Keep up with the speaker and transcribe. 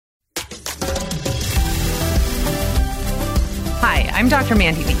I'm Dr.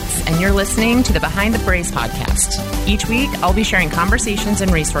 Mandy Leeds, and you're listening to the Behind the Brace podcast. Each week, I'll be sharing conversations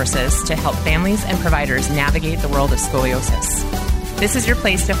and resources to help families and providers navigate the world of scoliosis. This is your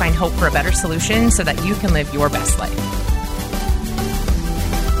place to find hope for a better solution so that you can live your best life.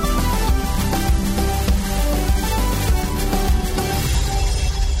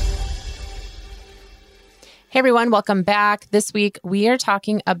 Hey everyone, welcome back. This week, we are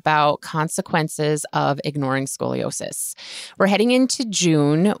talking about consequences of ignoring scoliosis. We're heading into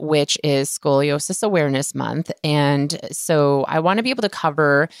June, which is Scoliosis Awareness Month. And so I want to be able to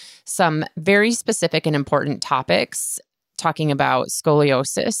cover some very specific and important topics talking about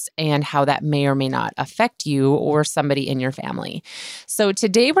scoliosis and how that may or may not affect you or somebody in your family. So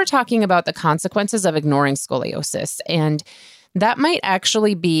today we're talking about the consequences of ignoring scoliosis, and that might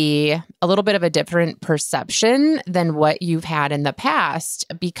actually be a little bit of a different perception than what you've had in the past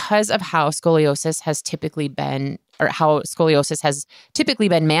because of how scoliosis has typically been, or how scoliosis has typically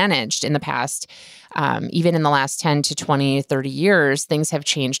been managed in the past. Even in the last 10 to 20, 30 years, things have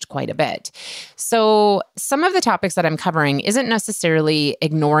changed quite a bit. So some of the topics that I'm covering isn't necessarily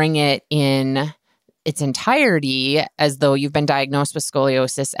ignoring it in its entirety as though you've been diagnosed with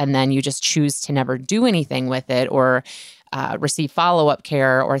scoliosis and then you just choose to never do anything with it or receive follow-up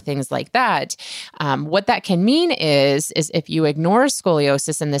care or things like that. What that can mean is if you ignore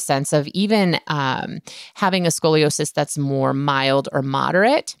scoliosis in the sense of even having a scoliosis that's more mild or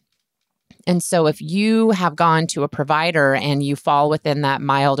moderate. And so if you have gone to a provider and you fall within that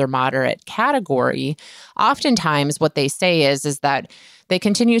mild or moderate category, oftentimes what they say is that they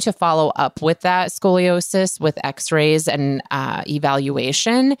continue to follow up with that scoliosis with x-rays and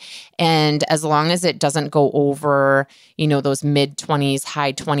evaluation. And as long as it doesn't go over, those mid-20s,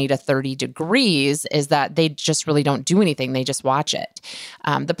 high 20 to 30 degrees, is that they just really don't do anything. They just watch it.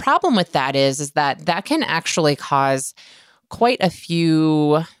 The problem with that is that can actually cause quite a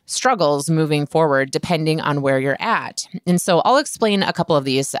few struggles moving forward, depending on where you're at. And so I'll explain a couple of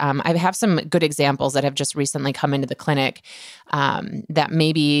these. I have some good examples that have just recently come into the clinic that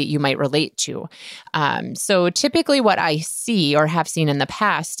maybe you might relate to. So typically what I see or have seen in the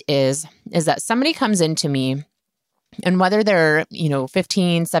past is that somebody comes into me, and whether they're,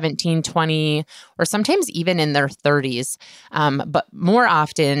 15, 17, 20, or sometimes even in their 30s, but more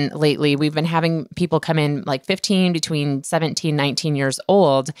often lately, we've been having people come in like 15, between 17, 19 years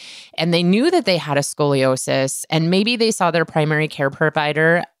old, and they knew that they had a scoliosis, and maybe they saw their primary care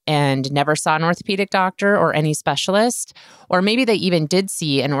provider and never saw an orthopedic doctor or any specialist, or maybe they even did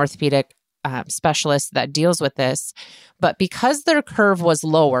see an orthopedic specialist that deals with this. But because their curve was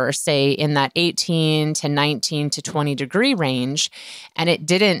lower, say in that 18 to 19 to 20 degree range, and it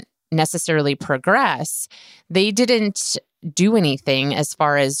didn't necessarily progress, they didn't do anything as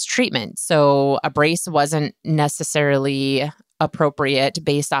far as treatment. So a brace wasn't necessarily appropriate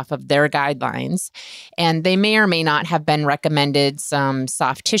based off of their guidelines. And they may or may not have been recommended some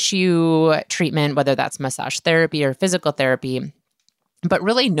soft tissue treatment, whether that's massage therapy or physical therapy, but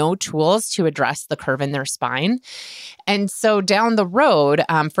really no tools to address the curve in their spine. And so down the road,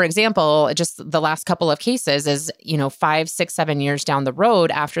 for example, just the last couple of cases is, 5, 6, 7 years down the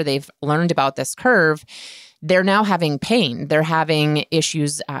road after they've learned about this curve, they're now having pain. They're having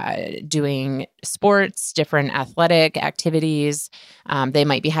issues doing sports, different athletic activities. They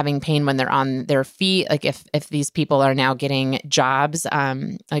might be having pain when they're on their feet. Like if these people are now getting jobs,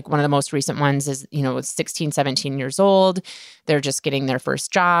 like one of the most recent ones is, 16, 17 years old. They're just getting their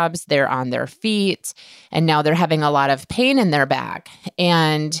first jobs. They're on their feet. And now they're having a lot of pain in their back.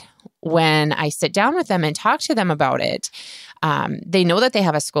 And when I sit down with them and talk to them about it, they know that they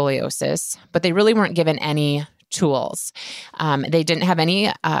have a scoliosis, but they really weren't given any tools. They didn't have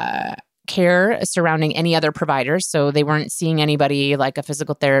any care surrounding any other providers. So they weren't seeing anybody like a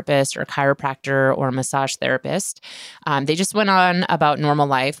physical therapist or a chiropractor or a massage therapist. They just went on about normal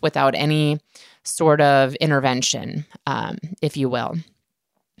life without any sort of intervention, if you will.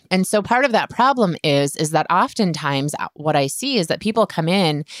 And so part of that problem is that oftentimes what I see is that people come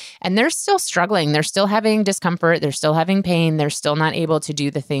in and they're still struggling. They're still having discomfort. They're still having pain. They're still not able to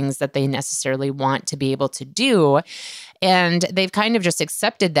do the things that they necessarily want to be able to do. And they've kind of just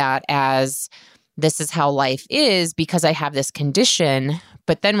accepted that as this is how life is because I have this condition.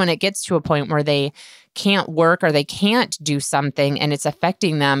 But then when it gets to a point where they can't work or they can't do something and it's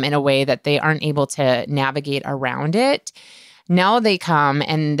affecting them in a way that they aren't able to navigate around it, now they come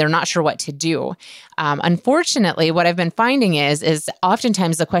and they're not sure what to do. Unfortunately, what I've been finding is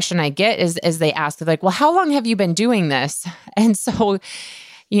oftentimes the question I get is they ask, they're like, well, how long have you been doing this? And so,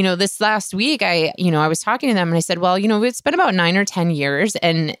 This last week, I was talking to them and I said, well, it's been about 9 or 10 years,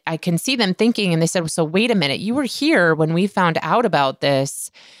 and I can see them thinking, and they said, well, so wait a minute, you were here when we found out about this,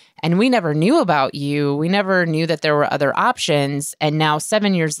 and we never knew about you. We never knew that there were other options. And now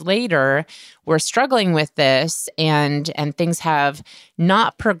 7 years later, we're struggling with this, and things have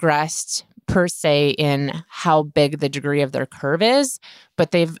not progressed per se in how big the degree of their curve is,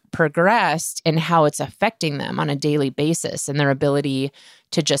 but they've progressed in how it's affecting them on a daily basis and their ability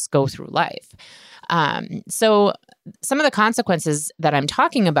to just go through life. So some of the consequences that I'm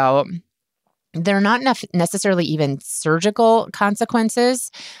talking about, they're not necessarily even surgical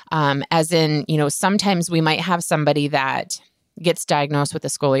consequences, as in, sometimes we might have somebody that gets diagnosed with a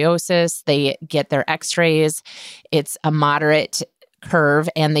scoliosis, they get their x-rays, it's a moderate curve,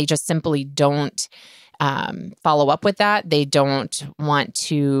 and they just simply don't follow up with that. They don't want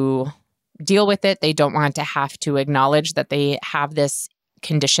to deal with it. They don't want to have to acknowledge that they have this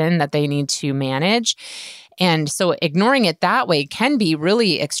condition that they need to manage. And so ignoring it that way can be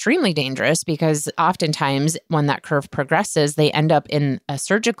really extremely dangerous, because oftentimes when that curve progresses, they end up in a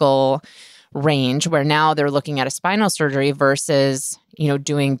surgical range where now they're looking at a spinal surgery versus,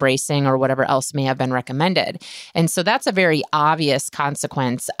 doing bracing or whatever else may have been recommended. And so that's a very obvious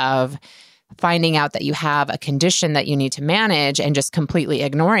consequence of finding out that you have a condition that you need to manage and just completely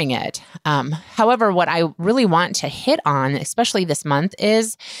ignoring it. However, what I really want to hit on, especially this month,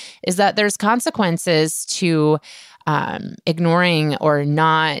 is that there's consequences to ignoring or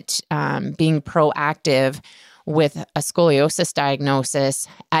not being proactive with a scoliosis diagnosis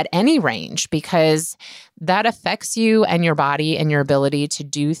at any range, because that affects you and your body and your ability to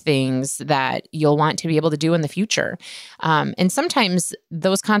do things that you'll want to be able to do in the future. And sometimes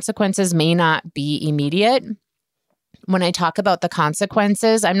those consequences may not be immediate. When I talk about the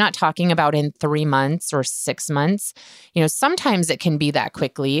consequences, I'm not talking about in 3 months or 6 months. Sometimes it can be that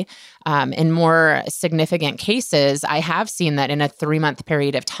quickly. In more significant cases, I have seen that in a 3-month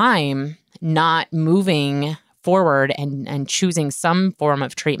period of time, not moving forward and choosing some form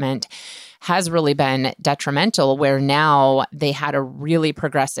of treatment has really been detrimental, where now they had a really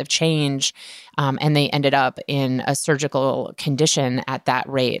progressive change and they ended up in a surgical condition at that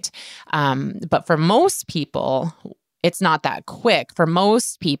rate. But for most people, it's not that quick. For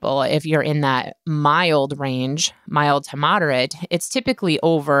most people, if you're in that mild range, mild to moderate, it's typically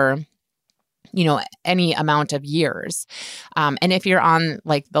over any amount of years. And if you're on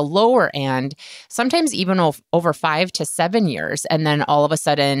like the lower end, sometimes even over 5 to 7 years. And then all of a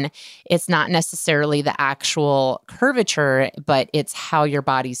sudden, it's not necessarily the actual curvature, but it's how your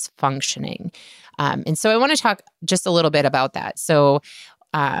body's functioning. And so I want to talk just a little bit about that. So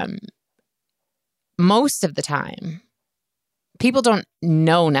most of the time, people don't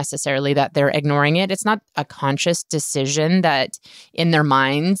know necessarily that they're ignoring it. It's not a conscious decision that in their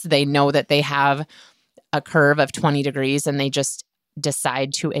minds, they know that they have a curve of 20 degrees and they just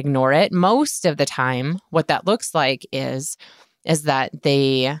decide to ignore it. Most of the time, what that looks like is that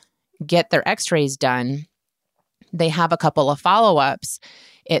they get their x-rays done. They have a couple of follow-ups.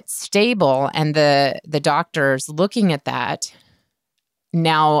 It's stable. And the doctors looking at that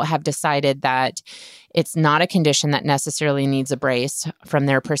now have decided that it's not a condition that necessarily needs a brace from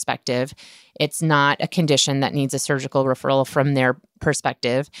their perspective. It's not a condition that needs a surgical referral from their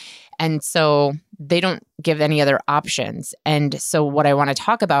perspective. And so they don't give any other options. And so what I want to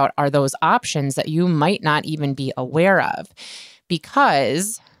talk about are those options that you might not even be aware of,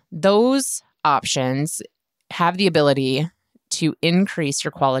 because those options have the ability to increase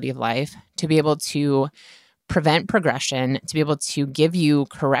your quality of life, to be able to prevent progression, to be able to give you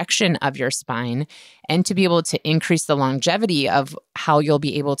correction of your spine, and to be able to increase the longevity of how you'll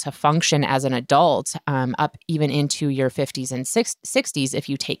be able to function as an adult up even into your 50s and 60s if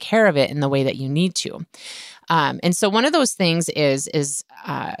you take care of it in the way that you need to. And so one of those things is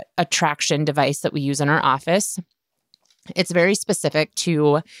a traction device that we use in our office. It's very specific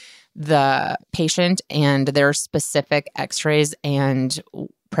to the patient and their specific x-rays and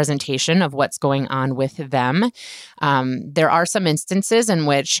presentation of what's going on with them. There are some instances in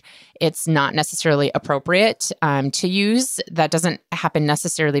which it's not necessarily appropriate to use. That doesn't happen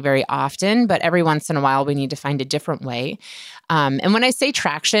necessarily very often, but every once in a while we need to find a different way. And when I say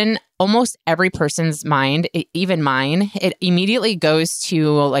traction, almost every person's mind, even mine, it immediately goes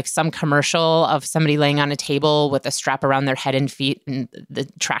to like some commercial of somebody laying on a table with a strap around their head and feet and the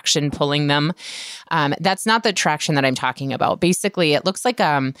traction pulling them. That's not the traction that I'm talking about. Basically, it looks like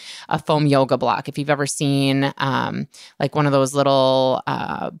a foam yoga block. If you've ever seen like one of those little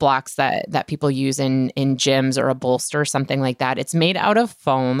blocks that people use in gyms, or a bolster, something like that. It's made out of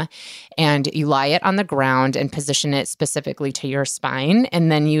foam, and you lie it on the ground and position it specifically to your spine,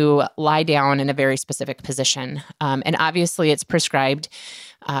 and then you lie down in a very specific position. And obviously it's prescribed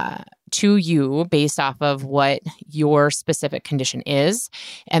to you based off of what your specific condition is.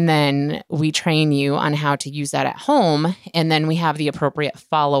 And then we train you on how to use that at home. And then we have the appropriate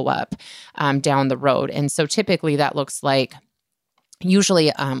follow-up down the road. And so typically that looks like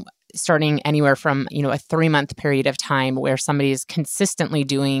usually starting anywhere from, a 3-month period of time where somebody is consistently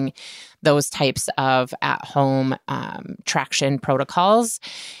doing those types of at-home traction protocols,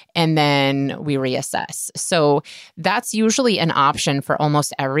 and then we reassess. So that's usually an option for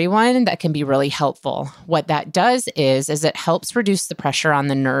almost everyone that can be really helpful. What that does is it helps reduce the pressure on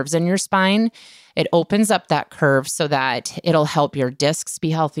the nerves in your spine. It opens up that curve so that it'll help your discs be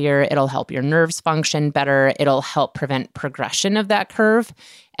healthier. It'll help your nerves function better. It'll help prevent progression of that curve.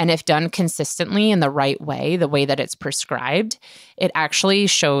 And if done consistently in the right way, the way that it's prescribed, it actually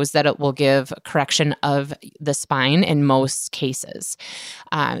shows that it will give correction of the spine in most cases.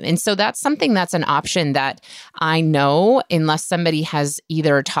 And so that's something that's an option that I know, unless somebody has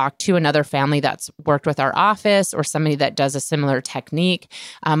either talked to another family that's worked with our office or somebody that does a similar technique,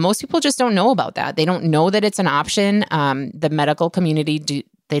 most people just don't know about that. They don't know that it's an option. The medical community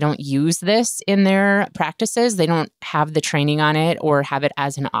they don't use this in their practices. They don't have the training on it or have it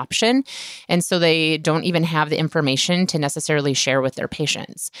as an option. And so they don't even have the information to necessarily share with their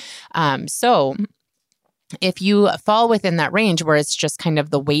patients. So if you fall within that range where it's just kind of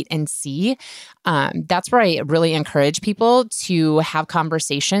the wait and see, that's where I really encourage people to have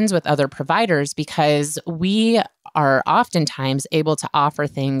conversations with other providers, because we are oftentimes able to offer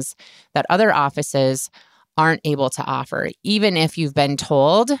things that other offices aren't able to offer, even if you've been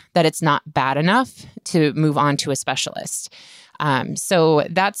told that it's not bad enough to move on to a specialist. So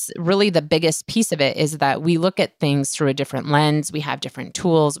that's really the biggest piece of it, is that we look at things through a different lens. We have different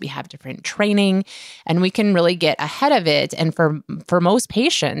tools, we have different training, and we can really get ahead of it. And for most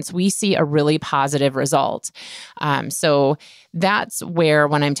patients, we see a really positive result. So that's where,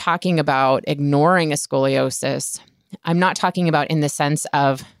 when I'm talking about ignoring a scoliosis, I'm not talking about in the sense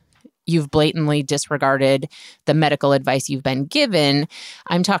of you've blatantly disregarded the medical advice you've been given.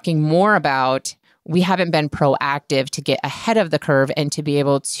 I'm talking more about we haven't been proactive to get ahead of the curve and to be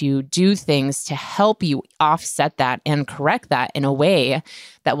able to do things to help you offset that and correct that in a way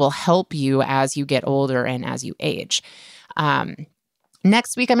that will help you as you get older and as you age.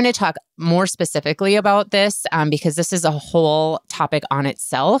 Next week, I'm going to talk more specifically about this because this is a whole topic on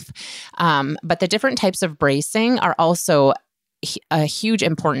itself. But the different types of bracing are also a huge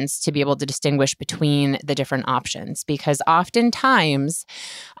importance to be able to distinguish between the different options, because oftentimes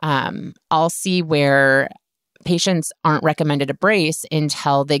I'll see where patients aren't recommended a brace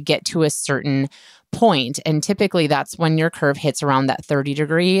until they get to a certain point. And typically that's when your curve hits around that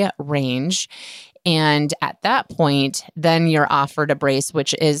 30-degree range. And at that point, then you're offered a brace,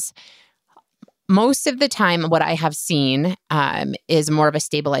 which is most of the time what I have seen is more of a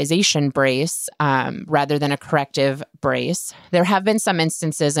stabilization brace rather than a corrective brace. There have been some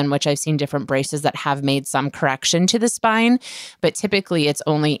instances in which I've seen different braces that have made some correction to the spine, but typically it's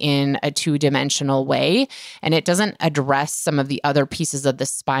only in a 2-dimensional way, and it doesn't address some of the other pieces of the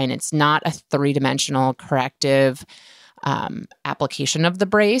spine. It's not a 3-dimensional corrective application of the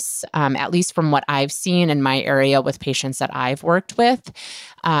brace, at least from what I've seen in my area with patients that I've worked with.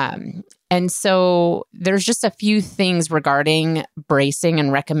 And so there's just a few things regarding bracing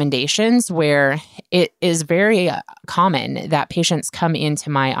and recommendations where it is very common that patients come into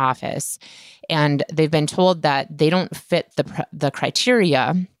my office and they've been told that they don't fit the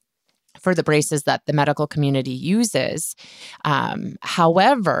criteria for the braces that the medical community uses.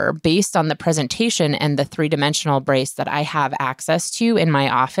 However, based on the presentation and the 3-dimensional brace that I have access to in my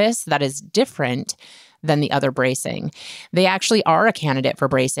office, that is different than the other bracing. They actually are a candidate for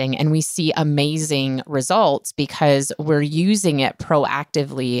bracing, and we see amazing results because we're using it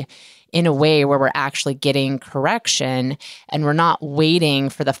proactively in a way where we're actually getting correction and we're not waiting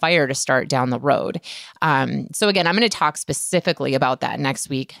for the fire to start down the road. So again, I'm going to talk specifically about that next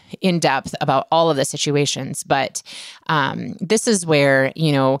week in depth about all of the situations. But this is where,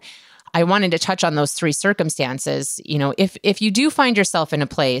 I wanted to touch on those 3 circumstances. If you do find yourself in a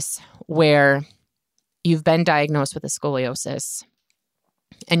place where you've been diagnosed with a scoliosis,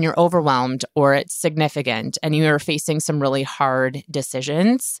 and you're overwhelmed or it's significant and you're facing some really hard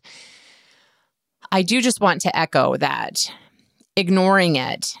decisions, I do just want to echo that ignoring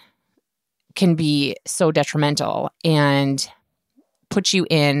it can be so detrimental and put you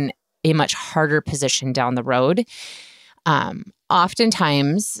in a much harder position down the road.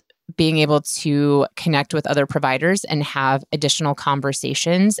 Oftentimes, being able to connect with other providers and have additional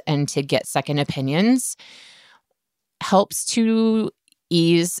conversations and to get second opinions helps to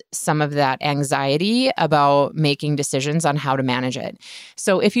ease some of that anxiety about making decisions on how to manage it.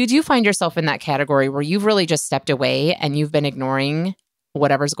 So if you do find yourself in that category where you've really just stepped away and you've been ignoring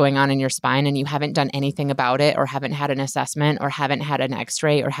whatever's going on in your spine and you haven't done anything about it or haven't had an assessment or haven't had an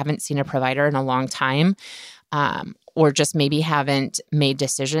x-ray or haven't seen a provider in a long time, or just maybe haven't made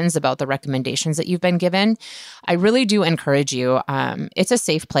decisions about the recommendations that you've been given, I really do encourage you. It's a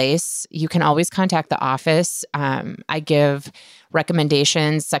safe place. You can always contact the office. I give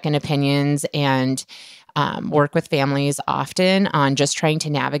recommendations, second opinions, and work with families often on just trying to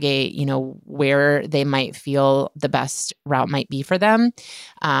navigate, where they might feel the best route might be for them,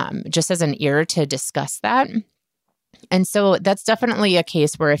 just as an ear to discuss that. And so that's definitely a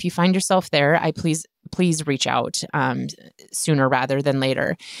case where if you find yourself there, please reach out sooner rather than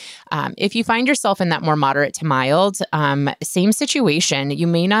later. If you find yourself in that more moderate to mild, same situation, you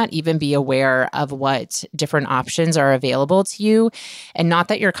may not even be aware of what different options are available to you. And not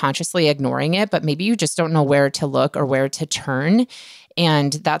that you're consciously ignoring it, but maybe you just don't know where to look or where to turn.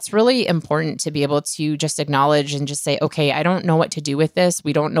 And that's really important to be able to just acknowledge and just say, okay, I don't know what to do with this.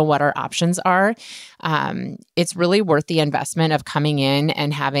 We don't know what our options are. It's really worth the investment of coming in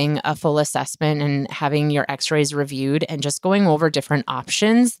and having a full assessment and having your x-rays reviewed and just going over different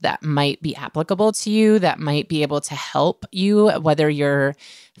options that might be applicable to you, that might be able to help you, whether you're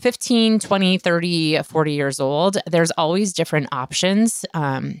 15, 20, 30, 40 years old. There's always different options.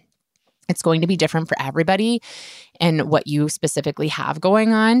 It's going to be different for everybody and what you specifically have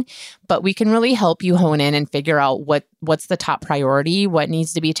going on, but we can really help you hone in and figure out what's the top priority, what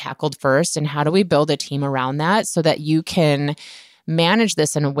needs to be tackled first, and how do we build a team around that so that you can manage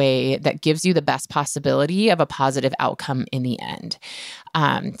this in a way that gives you the best possibility of a positive outcome in the end.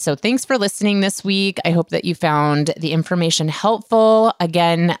 So thanks for listening this week. I hope that you found the information helpful.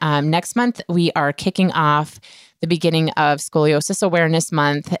 Again, next month, we are kicking off the beginning of Scoliosis Awareness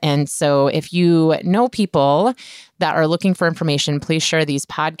Month. And so if you know people that are looking for information, please share these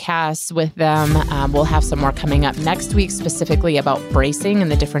podcasts with them. We'll have some more coming up next week, specifically about bracing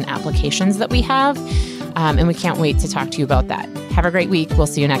and the different applications that we have. And we can't wait to talk to you about that. Have a great week. We'll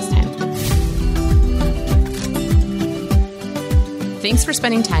see you next time. Thanks for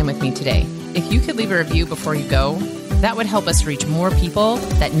spending time with me today. If you could leave a review before you go, that would help us reach more people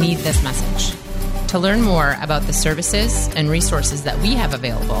that need this message. To learn more about the services and resources that we have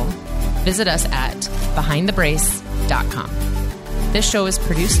available, visit us at BehindTheBrace.com. This show is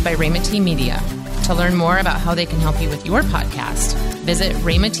produced by Rhema Media. To learn more about how they can help you with your podcast, visit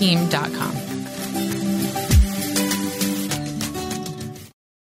RhemaTeam.com.